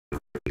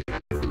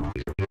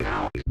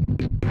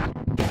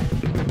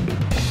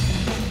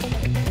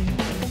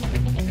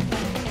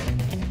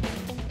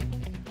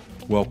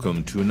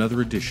Welcome to another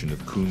edition of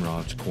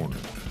Coonrod's Corner.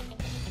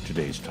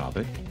 Today's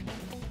topic,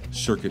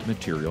 circuit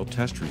material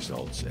test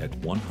results at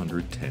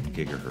 110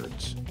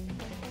 gigahertz.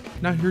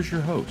 Now here's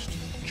your host,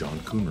 John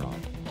Coonrod.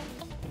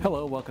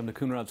 Hello, welcome to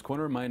Coonrod's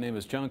Corner. My name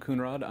is John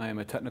Coonrod. I am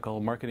a technical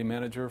marketing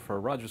manager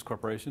for Rogers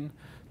Corporation.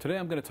 Today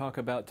I'm going to talk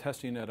about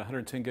testing at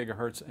 110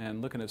 gigahertz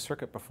and looking at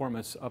circuit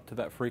performance up to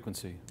that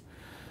frequency.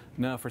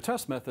 Now for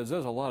test methods,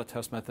 there's a lot of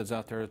test methods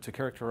out there to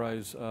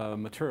characterize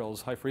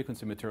materials, high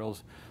frequency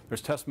materials.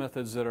 There's test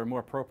methods that are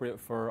more appropriate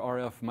for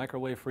RF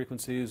microwave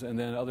frequencies, and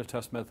then other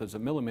test methods at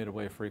millimeter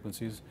wave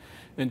frequencies.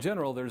 In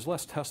general, there's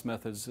less test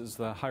methods as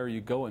the higher you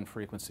go in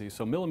frequency.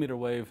 So millimeter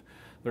wave,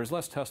 there's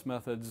less test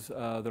methods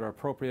that are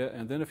appropriate,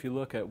 and then if you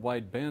look at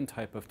wide band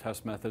type of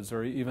test methods, there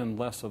are even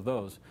less of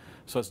those.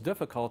 So it's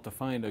difficult to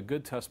find a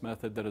good test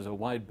method that is a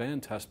wide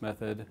band test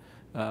method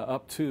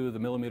up to the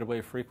millimeter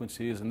wave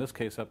frequencies, in this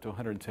case up to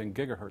 110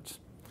 gigahertz.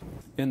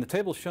 In the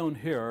table shown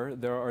here,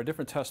 there are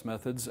different test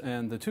methods,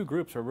 and the two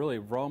groups are really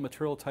raw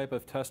material type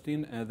of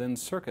testing and then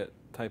circuit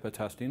type of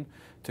testing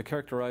to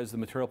characterize the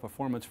material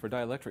performance for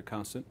dielectric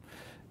constant.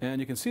 And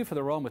you can see for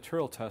the raw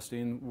material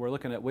testing, we're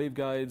looking at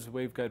waveguide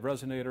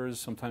resonators,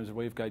 sometimes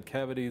waveguide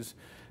cavities,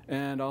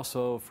 and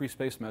also free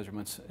space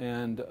measurements.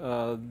 And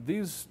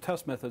these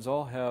test methods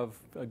all have,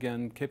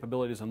 again,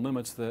 capabilities and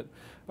limits that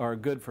are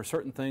good for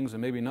certain things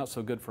and maybe not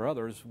so good for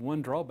others.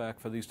 One drawback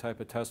for these type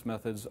of test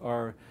methods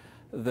are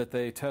that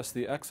they test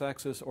the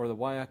x-axis or the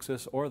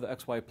y-axis or the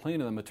xy plane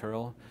of the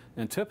material,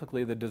 and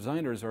typically the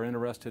designers are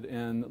interested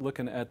in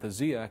looking at the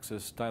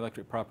z-axis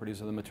dielectric properties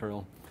of the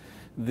material.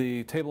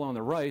 The table on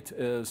the right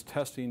is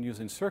testing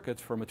using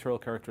circuits for material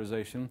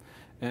characterization,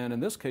 and in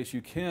this case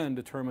you can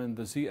determine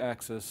the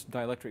z-axis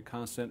dielectric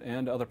constant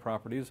and other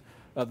properties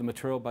of the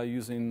material by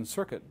using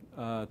circuit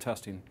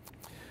testing.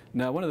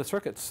 Now, one of the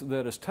circuits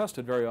that is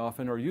tested very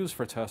often or used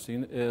for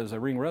testing is a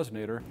ring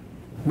resonator.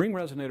 Ring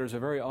resonators are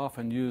very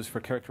often used for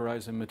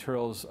characterizing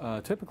materials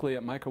typically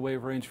at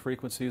microwave range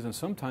frequencies and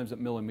sometimes at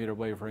millimeter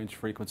wave range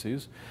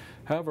frequencies.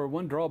 However,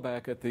 one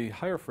drawback at the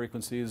higher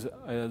frequencies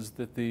is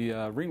that the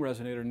ring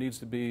resonator needs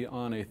to be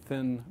on a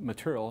thin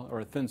material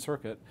or a thin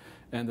circuit,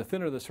 and the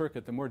thinner the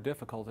circuit, the more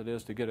difficult it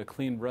is to get a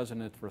clean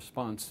resonant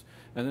response.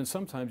 And then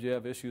sometimes you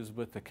have issues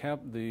with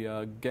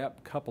the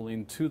gap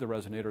coupling to the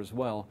resonator as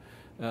well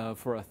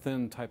for a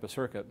thin type of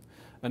circuit.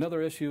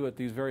 Another issue at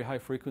these very high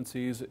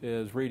frequencies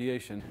is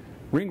radiation.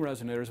 Ring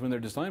resonators, when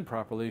they're designed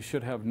properly,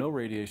 should have no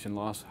radiation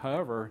loss.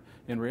 However,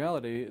 in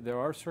reality, there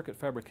are circuit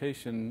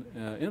fabrication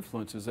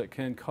influences that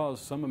can cause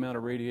some amount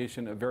of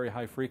radiation at very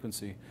high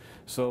frequency.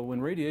 So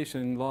when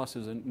radiation loss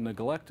is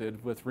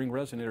neglected with ring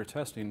resonator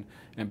testing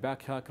and back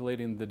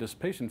calculating the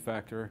dissipation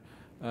factor,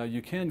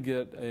 you can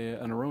get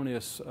an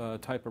erroneous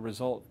type of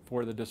result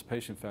for the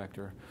dissipation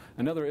factor.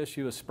 Another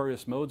issue is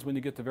spurious modes when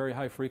you get to very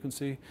high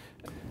frequency.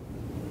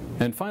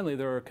 And finally,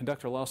 there are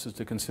conductor losses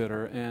to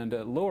consider, and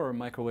at lower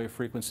microwave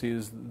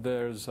frequencies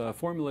there's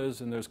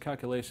formulas and there's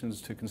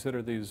calculations to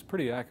consider these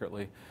pretty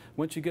accurately.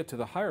 Once you get to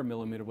the higher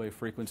millimeter wave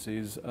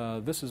frequencies,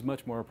 this is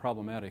much more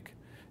problematic.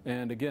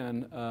 And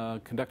again,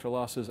 conductor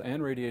losses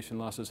and radiation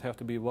losses have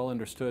to be well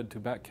understood to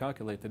back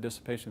calculate the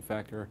dissipation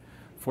factor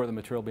for the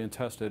material being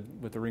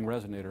tested with the ring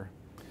resonator.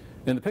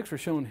 In the picture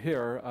shown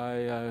here,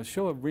 I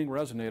show a ring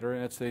resonator,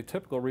 and it's a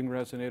typical ring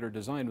resonator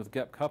designed with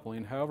gap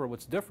coupling. However,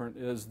 what's different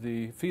is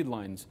the feed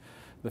lines.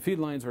 The feed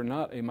lines are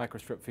not a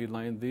microstrip feed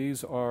line.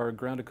 These are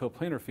grounded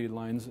coplanar feed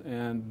lines,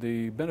 and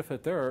the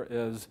benefit there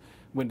is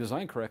when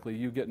designed correctly,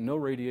 you get no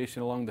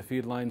radiation along the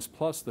feed lines,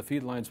 plus the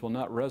feed lines will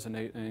not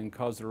resonate and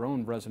cause their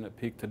own resonant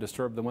peak to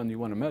disturb the one you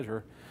want to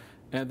measure.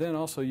 And then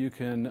also you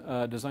can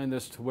design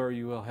this to where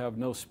you will have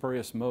no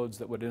spurious modes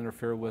that would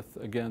interfere with,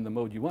 again, the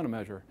mode you want to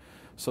measure.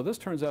 So this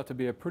turns out to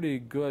be a pretty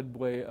good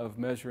way of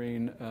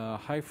measuring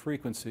high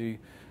frequency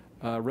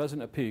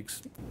resonant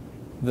peaks.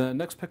 The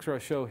next picture I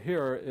show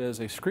here is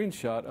a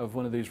screenshot of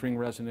one of these ring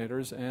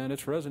resonators, and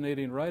it's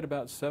resonating right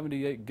about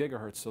 78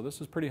 gigahertz, so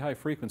this is pretty high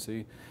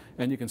frequency.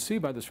 And you can see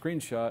by the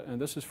screenshot, and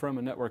this is from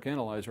a network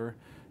analyzer,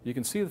 you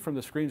can see from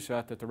the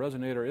screenshot that the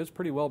resonator is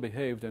pretty well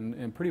behaved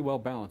and pretty well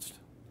balanced.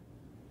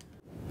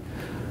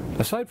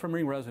 Aside from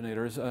ring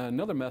resonators,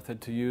 another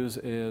method to use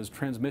is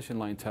transmission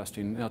line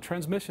testing. Now,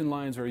 transmission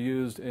lines are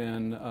used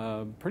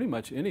in pretty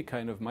much any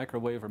kind of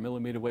microwave or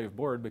millimeter wave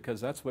board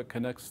because that's what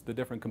connects the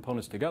different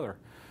components together.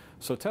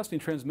 So testing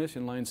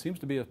transmission lines seems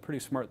to be a pretty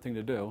smart thing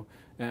to do,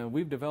 and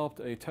we've developed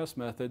a test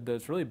method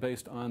that's really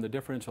based on the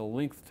differential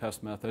length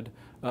test method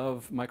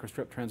of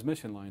microstrip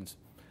transmission lines.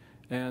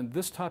 And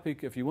this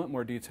topic, if you want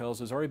more details,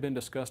 has already been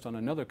discussed on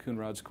another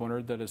Coonrod's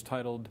Corner that is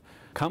titled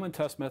Common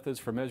Test Methods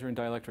for Measuring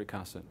Dielectric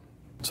Constant.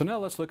 So now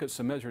let's look at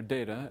some measured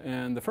data,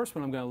 and the first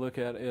one I'm going to look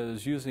at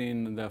is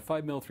using the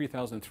 5mm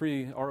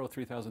 3003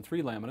 RO3003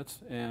 laminates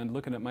and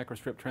looking at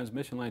microstrip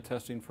transmission line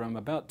testing from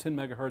about 10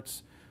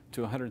 megahertz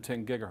to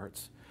 110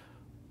 gigahertz.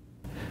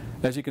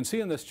 As you can see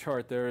in this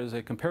chart, there is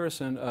a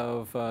comparison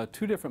of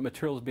two different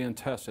materials being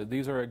tested.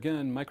 These are,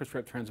 again,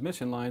 microstrip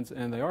transmission lines,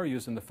 and they are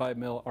using the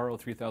 5mm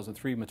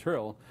RO3003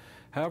 material.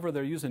 However,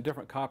 they're using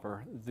different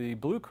copper. The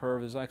blue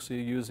curve is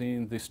actually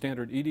using the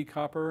standard ED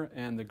copper,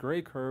 and the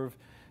gray curve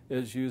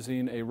is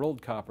using a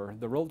rolled copper.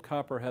 The rolled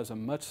copper has a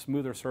much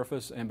smoother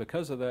surface, and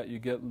because of that, you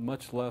get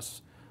much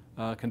less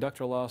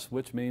conductor loss,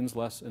 which means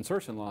less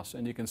insertion loss.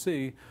 And you can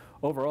see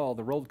overall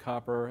the rolled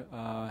copper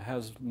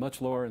has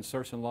much lower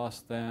insertion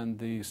loss than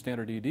the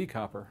standard ED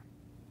copper.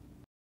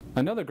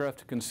 Another graph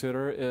to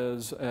consider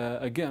is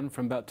again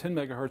from about 10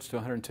 megahertz to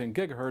 110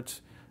 gigahertz,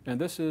 and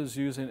this is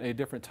using a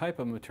different type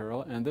of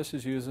material, and this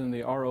is using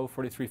the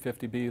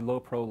RO4350B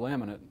low pro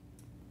laminate.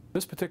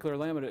 This particular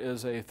laminate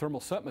is a thermal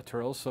set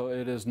material, so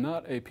it is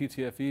not a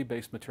PTFE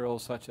based material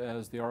such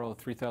as the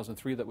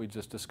RO3003 that we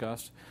just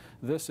discussed.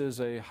 This is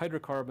a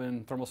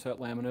hydrocarbon thermal set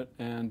laminate,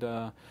 and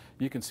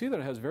you can see that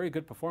it has very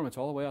good performance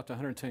all the way out to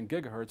 110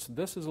 gigahertz.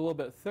 This is a little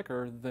bit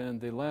thicker than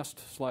the last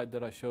slide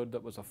that I showed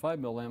that was a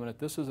 5mm laminate.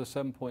 This is a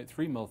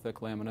 7.3mm thick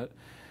laminate,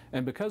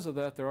 and because of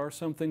that there are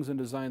some things in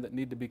design that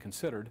need to be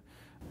considered.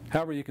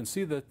 However, you can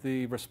see that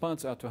the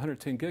response out to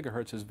 110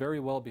 gigahertz is very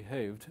well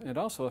behaved, and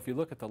also if you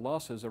look at the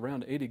losses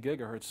around 80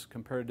 gigahertz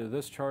compared to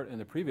this chart and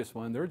the previous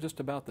one, they're just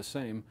about the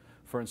same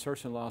for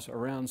insertion loss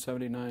around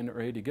 79 or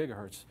 80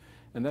 gigahertz.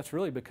 And that's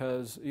really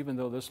because even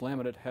though this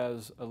laminate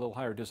has a little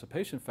higher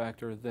dissipation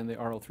factor than the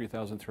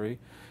RO3003,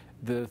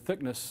 the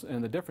thickness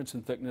and the difference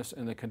in thickness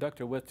and the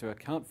conductor width to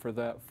account for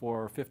that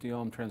for 50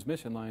 ohm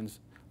transmission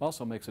lines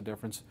also makes a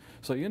difference.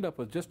 So you end up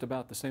with just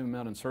about the same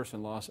amount of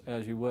insertion loss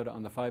as you would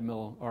on the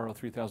 5mm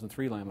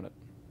RO3003 laminate.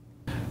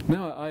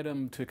 Now an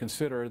item to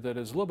consider that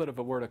is a little bit of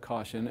a word of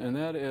caution, and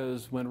that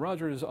is when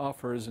Rogers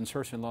offers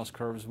insertion loss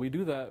curves, we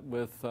do that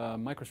with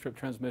microstrip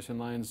transmission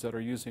lines that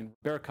are using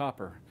bare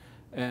copper.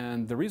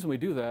 And the reason we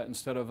do that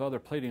instead of other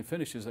plating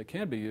finishes that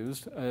can be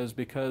used is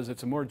because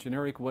it's a more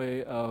generic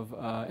way of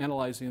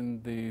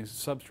analyzing the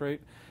substrate,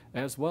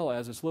 as well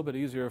as it's a little bit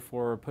easier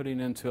for putting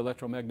into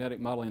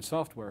electromagnetic modeling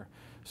software.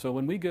 So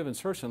when we give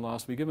insertion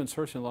loss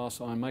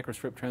on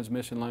microstrip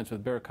transmission lines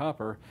with bare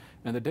copper,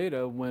 and the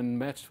data when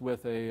matched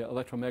with a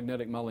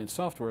electromagnetic modeling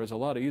software is a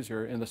lot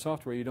easier. In the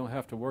software you don't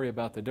have to worry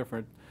about the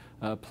different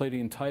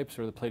plating types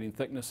or the plating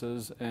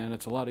thicknesses, and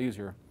it's a lot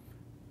easier.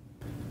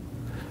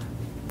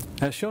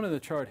 As shown in the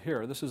chart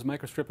here, this is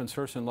microstrip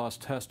insertion loss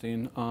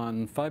testing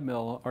on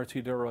 5mm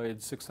RT Duroid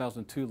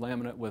 6002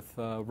 laminate with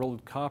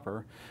rolled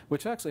copper,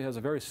 which actually has a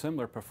very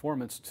similar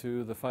performance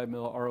to the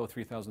 5mm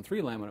RO3003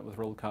 laminate with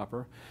rolled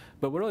copper.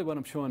 But really what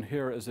I'm showing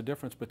here is the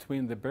difference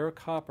between the bare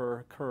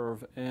copper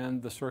curve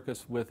and the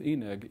circuits with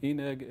ENIG.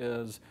 ENIG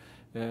is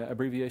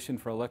abbreviation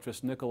for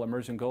electrous nickel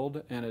immersion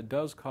gold, and it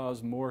does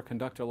cause more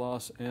conductor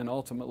loss and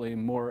ultimately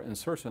more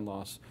insertion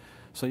loss.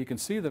 So you can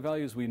see the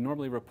values we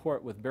normally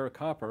report with bare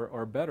copper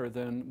are better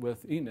than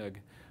with ENIG.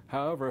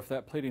 However, if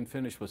that plating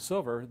finish was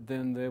silver,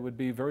 then they would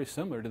be very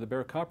similar to the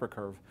bare copper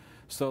curve.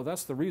 So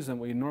that's the reason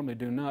we normally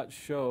do not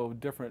show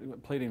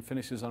different plating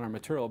finishes on our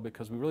material,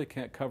 because we really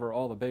can't cover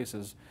all the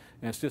bases,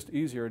 and it's just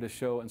easier to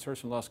show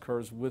insertion loss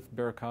curves with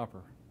bare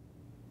copper.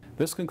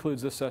 This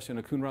concludes this session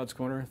of Coonrod's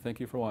Corner.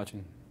 Thank you for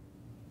watching.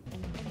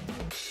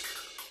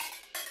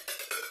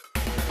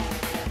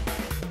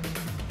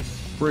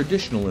 For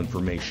additional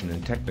information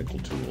and technical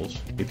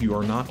tools, if you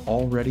are not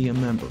already a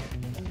member,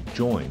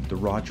 join the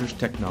Rogers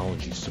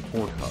Technology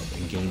Support Hub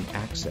and gain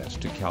access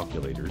to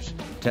calculators,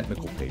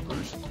 technical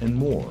papers, and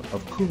more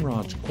of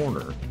Coonrod's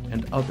Corner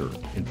and other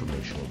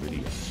informational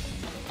videos.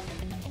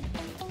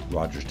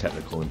 Rogers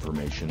Technical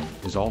Information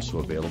is also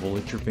available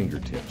at your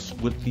fingertips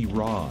with the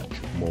Rog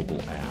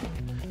mobile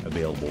app,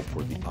 available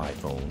for the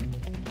iPhone,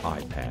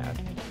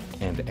 iPad,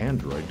 and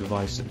Android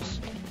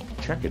devices.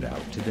 Check it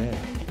out today.